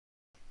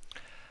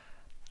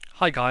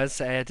Hi guys,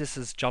 this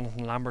is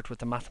Jonathan Lambert with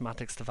the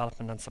Mathematics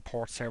Development and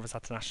Support Service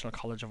at the National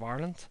College of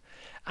Ireland,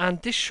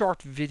 and this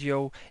short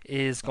video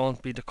is going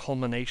to be the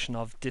culmination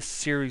of this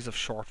series of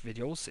short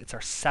videos. It's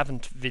our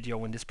 7th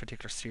video in this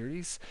particular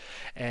series.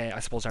 I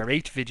suppose our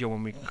 8th video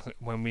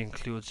when we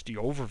include the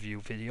overview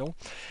video,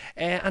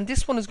 and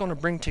this one is going to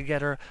bring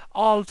together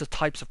all of the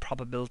types of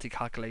probability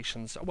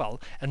calculations, well,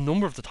 a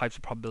number of the types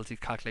of probability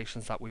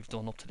calculations that we've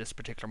done up to this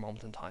particular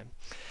moment in time.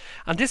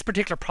 And this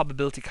particular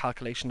probability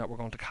calculation that we're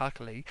going to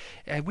calculate,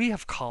 we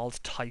have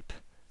called type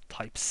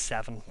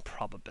 7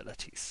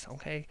 probabilities,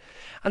 okay?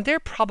 And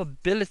they're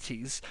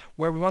probabilities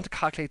where we want to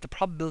calculate the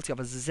probability of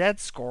a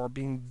z-score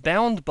being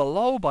bound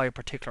below by a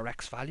particular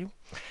x value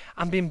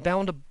and being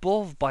bound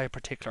above by a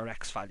particular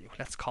x value.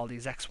 Let's call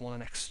these x1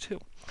 and x2.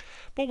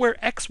 But where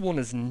x1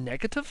 is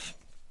negative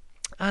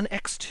and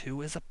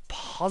x2 is a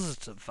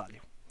positive value.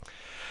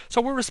 So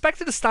with respect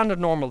to the standard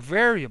normal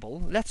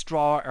variable, let's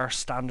draw our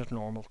standard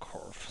normal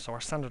curve. So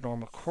our standard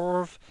normal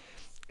curve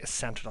is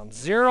centered on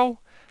 0.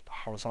 The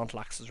horizontal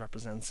axis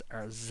represents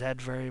our z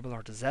variable,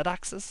 or the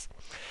z-axis.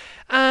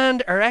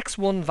 And our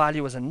x1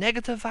 value is a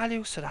negative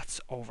value, so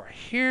that's over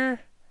here.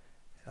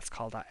 Let's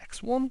call that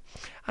x1.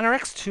 And our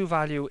x2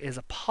 value is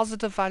a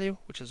positive value,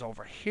 which is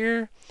over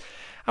here.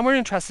 And we're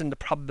interested in the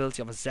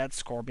probability of a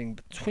z-score being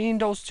between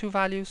those two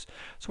values.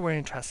 So we're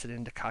interested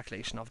in the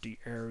calculation of the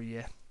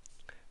area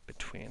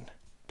between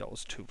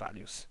those two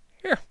values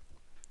here.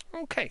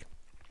 Okay,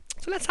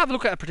 so let's have a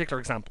look at a particular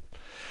example.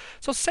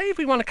 So say if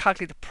we want to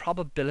calculate the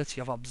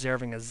probability of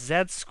observing a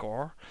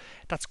z-score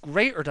that's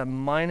greater than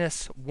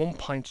minus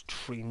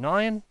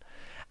 1.39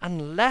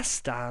 and less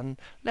than,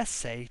 let's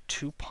say,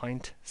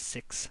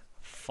 2.65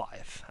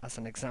 as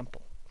an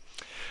example.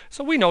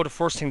 So we know the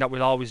first thing that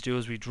we'll always do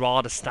is we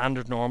draw the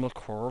standard normal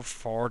curve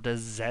for the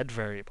z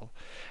variable.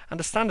 And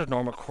the standard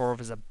normal curve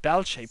is a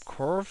bell-shaped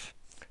curve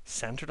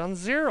centered on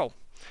 0.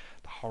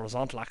 The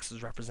horizontal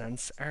axis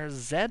represents our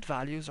z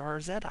values, or our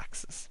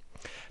z-axis.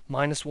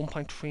 Minus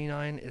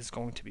 1.39 is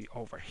going to be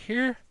over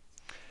here,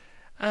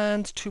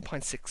 and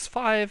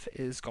 2.65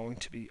 is going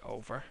to be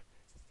over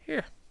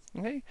here.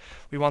 Okay,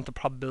 we want the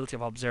probability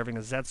of observing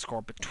a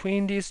z-score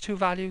between these two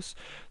values,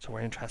 so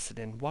we're interested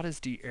in what is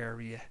the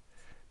area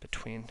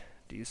between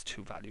these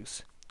two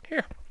values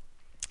here.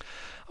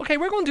 Okay,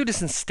 we're going to do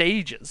this in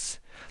stages.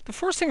 The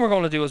first thing we're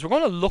going to do is we're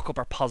going to look up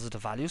our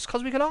positive values,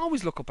 because we can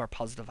always look up our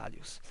positive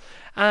values.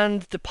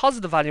 And the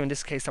positive value in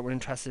this case that we're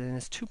interested in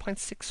is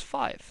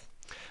 2.65.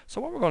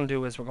 So what we're going to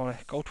do is we're going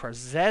to go to our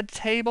z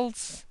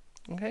tables,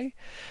 okay,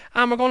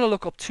 and we're going to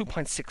look up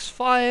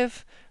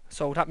 2.65.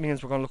 So that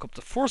means we're going to look up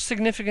the first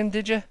significant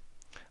digit,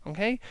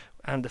 okay,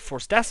 and the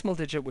first decimal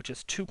digit, which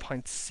is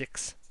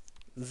 2.60.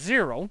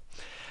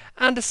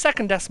 And the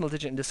second decimal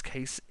digit in this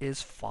case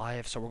is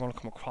 5. So we're going to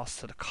come across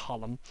to the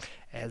column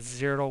as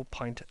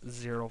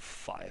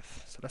 0.05.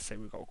 So let's say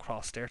we go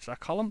across there to that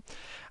column,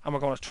 and we're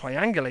going to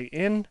triangulate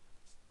in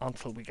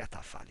until we get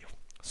that value.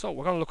 So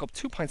we're going to look up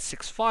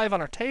 2.65 on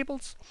our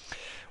tables.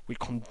 We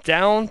come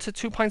down to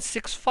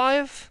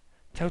 2.65.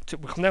 We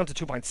come down to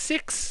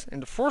 2.6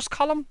 in the first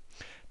column,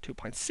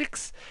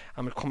 2.6,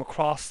 and we come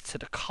across to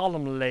the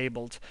column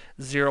labeled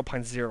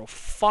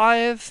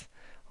 0.05,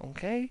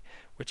 okay,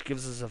 which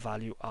gives us a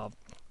value of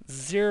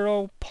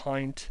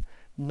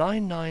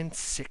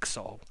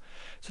 0.9960.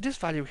 So this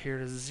value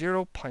here is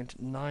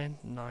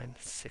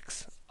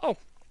 0.9960.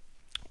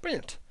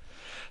 Brilliant.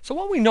 So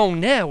what we know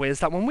now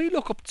is that when we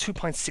look up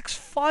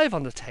 2.65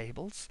 on the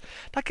tables,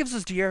 that gives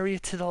us the area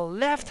to the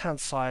left-hand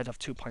side of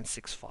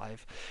 2.65,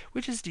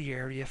 which is the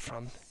area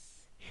from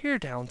here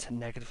down to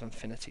negative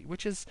infinity,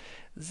 which is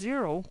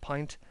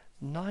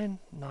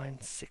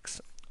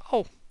 0.9960.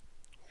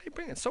 Okay,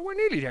 brilliant. So we're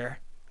nearly there.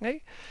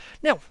 Okay.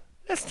 Now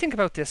let's think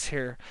about this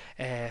here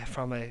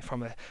from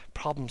a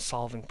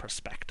problem-solving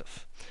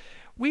perspective.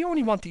 We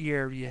only want the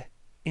area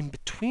in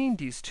between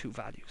these two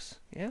values.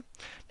 Yeah.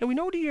 Now we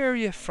know the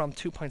area from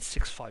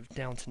 2.65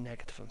 down to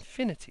negative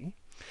infinity,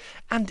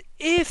 and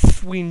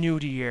if we knew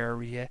the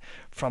area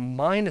from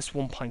minus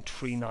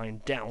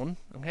 1.39 down,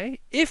 okay,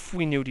 if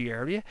we knew the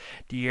area,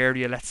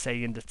 let's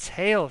say in the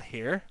tail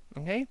here,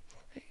 okay,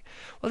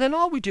 well then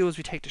all we do is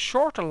we take the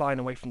shorter line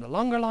away from the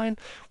longer line,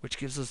 which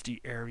gives us the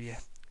area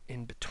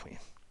in between.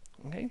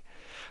 Okay,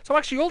 so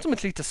actually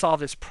ultimately to solve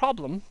this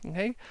problem,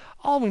 okay,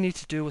 all we need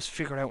to do is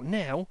figure out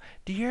now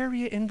the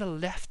area in the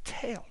left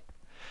tail.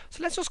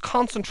 So let's just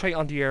concentrate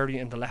on the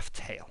area in the left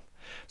tail.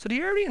 So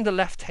the area in the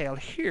left tail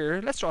here,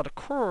 let's draw the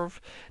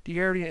curve, the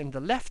area in the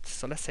left,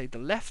 so let's say the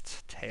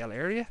left tail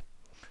area,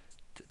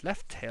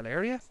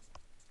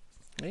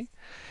 okay,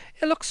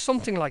 it looks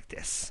something like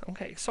this.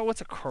 Okay, so it's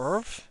a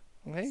curve,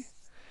 okay,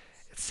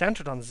 it's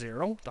centered on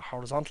 0, the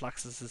horizontal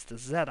axis is the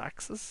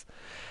z-axis,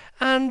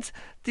 and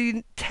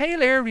the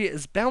tail area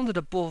is bounded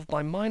above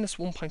by minus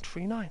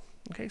 1.39.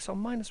 Okay, so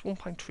minus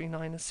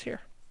 1.39 is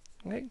here.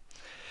 Okay,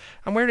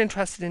 and we're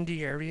interested in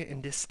the area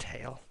in this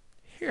tail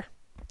here.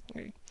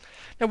 Okay.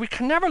 Now we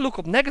can never look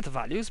up negative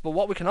values, but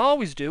what we can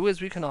always do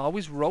is we can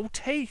always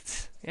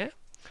rotate. Yeah.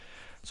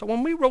 So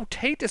when we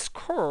rotate this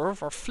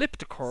curve, or flip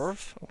the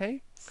curve,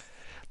 okay,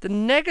 The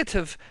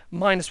negative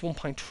minus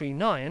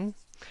 1.39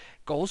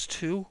 goes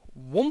to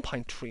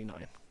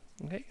 1.39.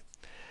 Okay,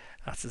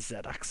 that's the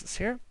z-axis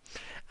here.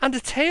 And the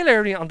tail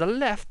area on the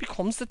left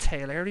becomes the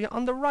tail area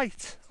on the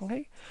right.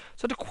 Okay,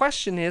 so the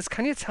question is,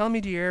 can you tell me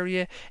the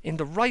area in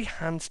the right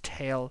hand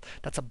tail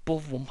that's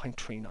above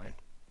 1.39?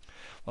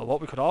 Well,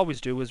 what we could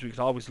always do is we could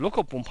always look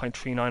up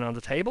 1.39 on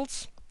the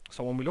tables.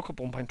 So when we look up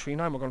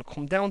 1.39, we're going to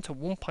come down to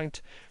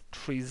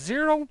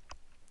 1.30,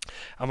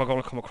 and we're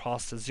going to come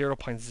across to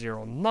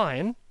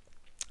 0.09.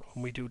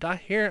 When we do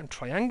that here and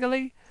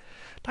triangulate,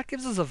 that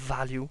gives us a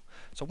value.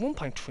 So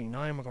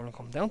 1.39, we're going to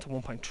come down to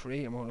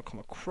 1.3, and we're going to come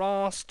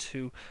across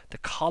to the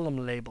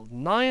column labeled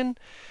 9,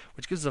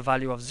 which gives a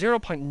value of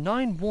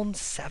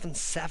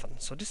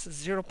 0.9177. So this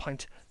is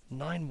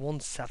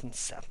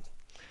 0.9177.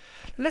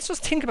 Let's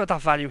just think about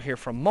that value here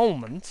for a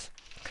moment.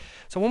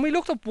 So when we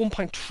looked up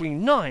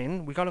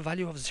 1.39, we got a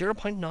value of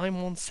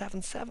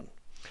 0.9177.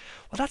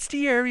 Well, that's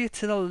the area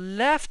to the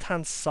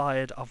left-hand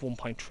side of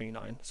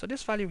 1.39. So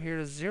this value here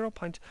is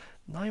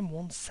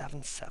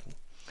 0.9177.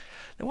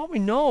 Now what we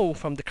know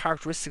from the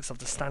characteristics of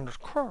the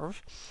standard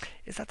curve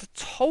is that the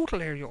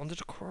total area under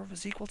the curve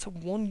is equal to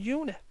 1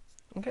 unit.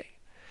 Okay?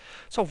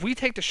 So if we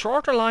take the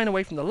shorter line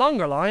away from the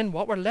longer line,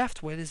 what we're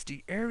left with is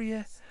the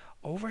area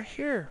over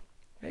here.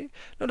 Okay?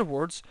 In other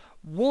words,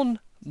 1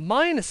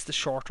 minus the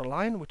shorter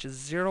line, which is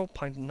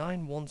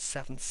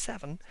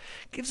 0.9177,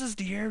 gives us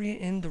the area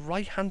in the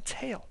right-hand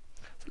tail.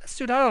 So let's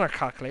do that on our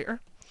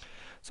calculator.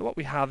 So what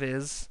we have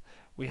is,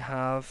 we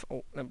have,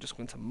 let me just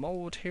go into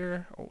mode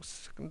here.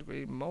 Second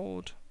degree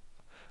mode.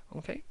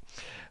 Okay.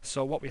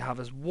 So what we have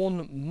is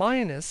 1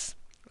 minus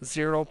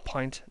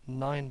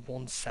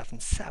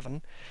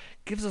 0.9177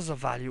 gives us a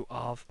value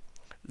of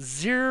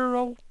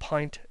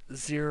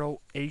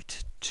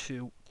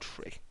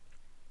 0.0823.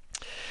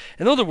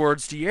 In other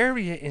words, the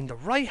area in the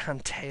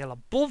right-hand tail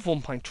above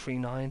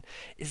 1.39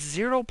 is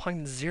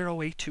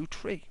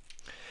 0.0823.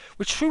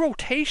 Which through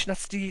rotation,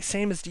 that's the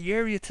same as the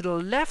area to the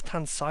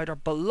left-hand side or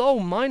below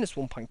minus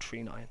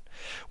 1.39,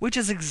 which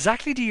is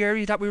exactly the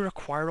area that we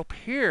require up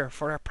here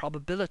for our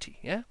probability.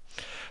 Yeah.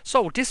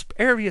 So this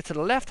area to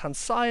the left-hand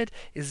side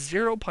is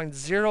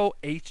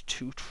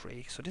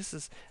 0.0823. So this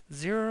is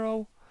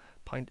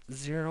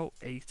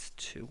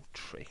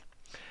 0.0823.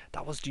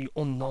 That was the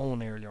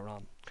unknown earlier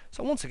on.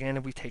 So once again,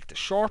 if we take the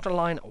shorter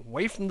line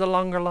away from the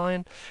longer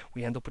line,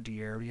 we end up with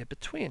the area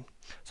between.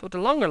 So the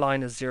longer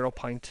line is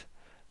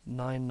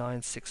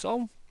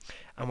 0.9960,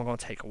 and we're going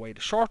to take away the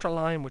shorter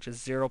line, which is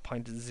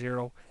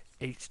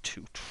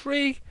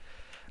 0.0823,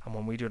 and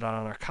when we do that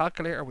on our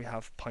calculator, we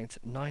have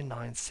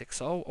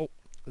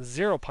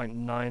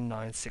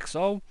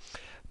 0.9960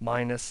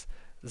 minus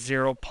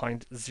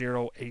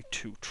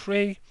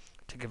 0.0823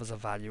 to give us a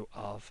value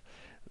of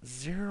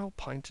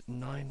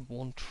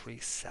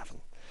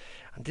 0.9137.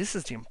 And this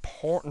is the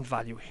important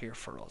value here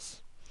for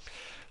us.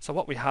 So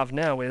what we have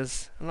now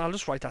is, and I'll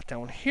just write that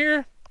down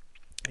here,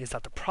 is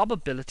that the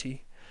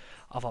probability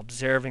of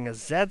observing a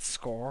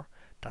z-score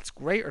that's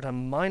greater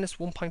than minus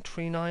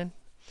 1.39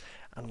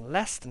 and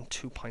less than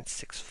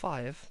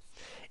 2.65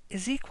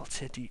 is equal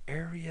to the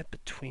area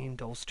between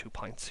those 2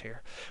 points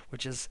here,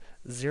 which is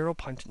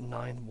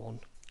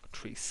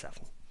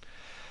 0.9137.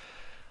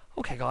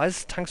 Okay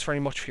guys, thanks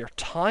very much for your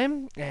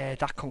time.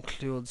 That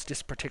concludes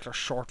this particular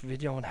short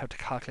video on how to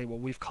calculate what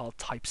we've called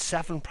type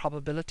 7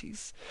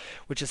 probabilities,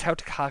 which is how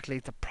to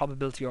calculate the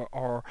probability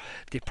or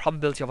the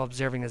probability of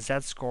observing a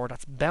z-score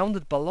that's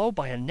bounded below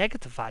by a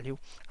negative value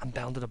and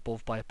bounded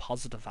above by a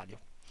positive value.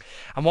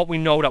 And what we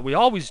know that we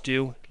always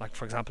do, like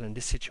for example in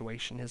this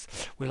situation, is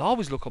we'll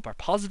always look up our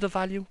positive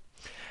value,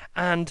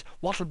 and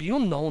what will be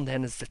unknown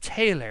then is the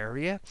tail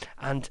area,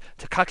 and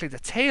to calculate the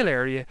tail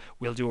area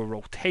we'll do a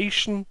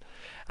rotation.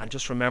 And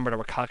just remember that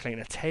we're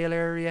calculating a tail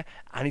area.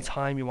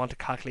 Anytime you want to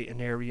calculate an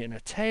area in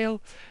a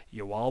tail,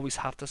 you always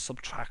have to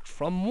subtract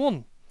from 1.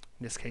 In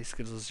this case, it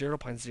gives us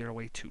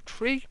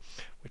 0.0823,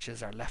 which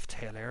is our left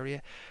tail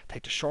area.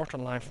 Take the shorter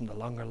line from the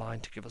longer line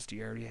to give us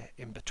the area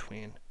in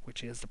between,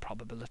 which is the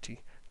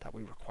probability that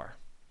we require.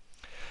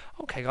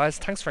 Okay guys,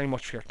 thanks very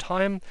much for your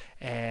time.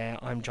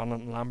 I'm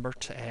Jonathan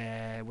Lambert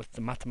with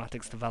the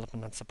Mathematics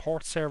Development and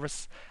Support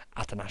Service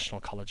at the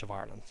National College of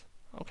Ireland.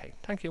 Okay,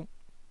 thank you.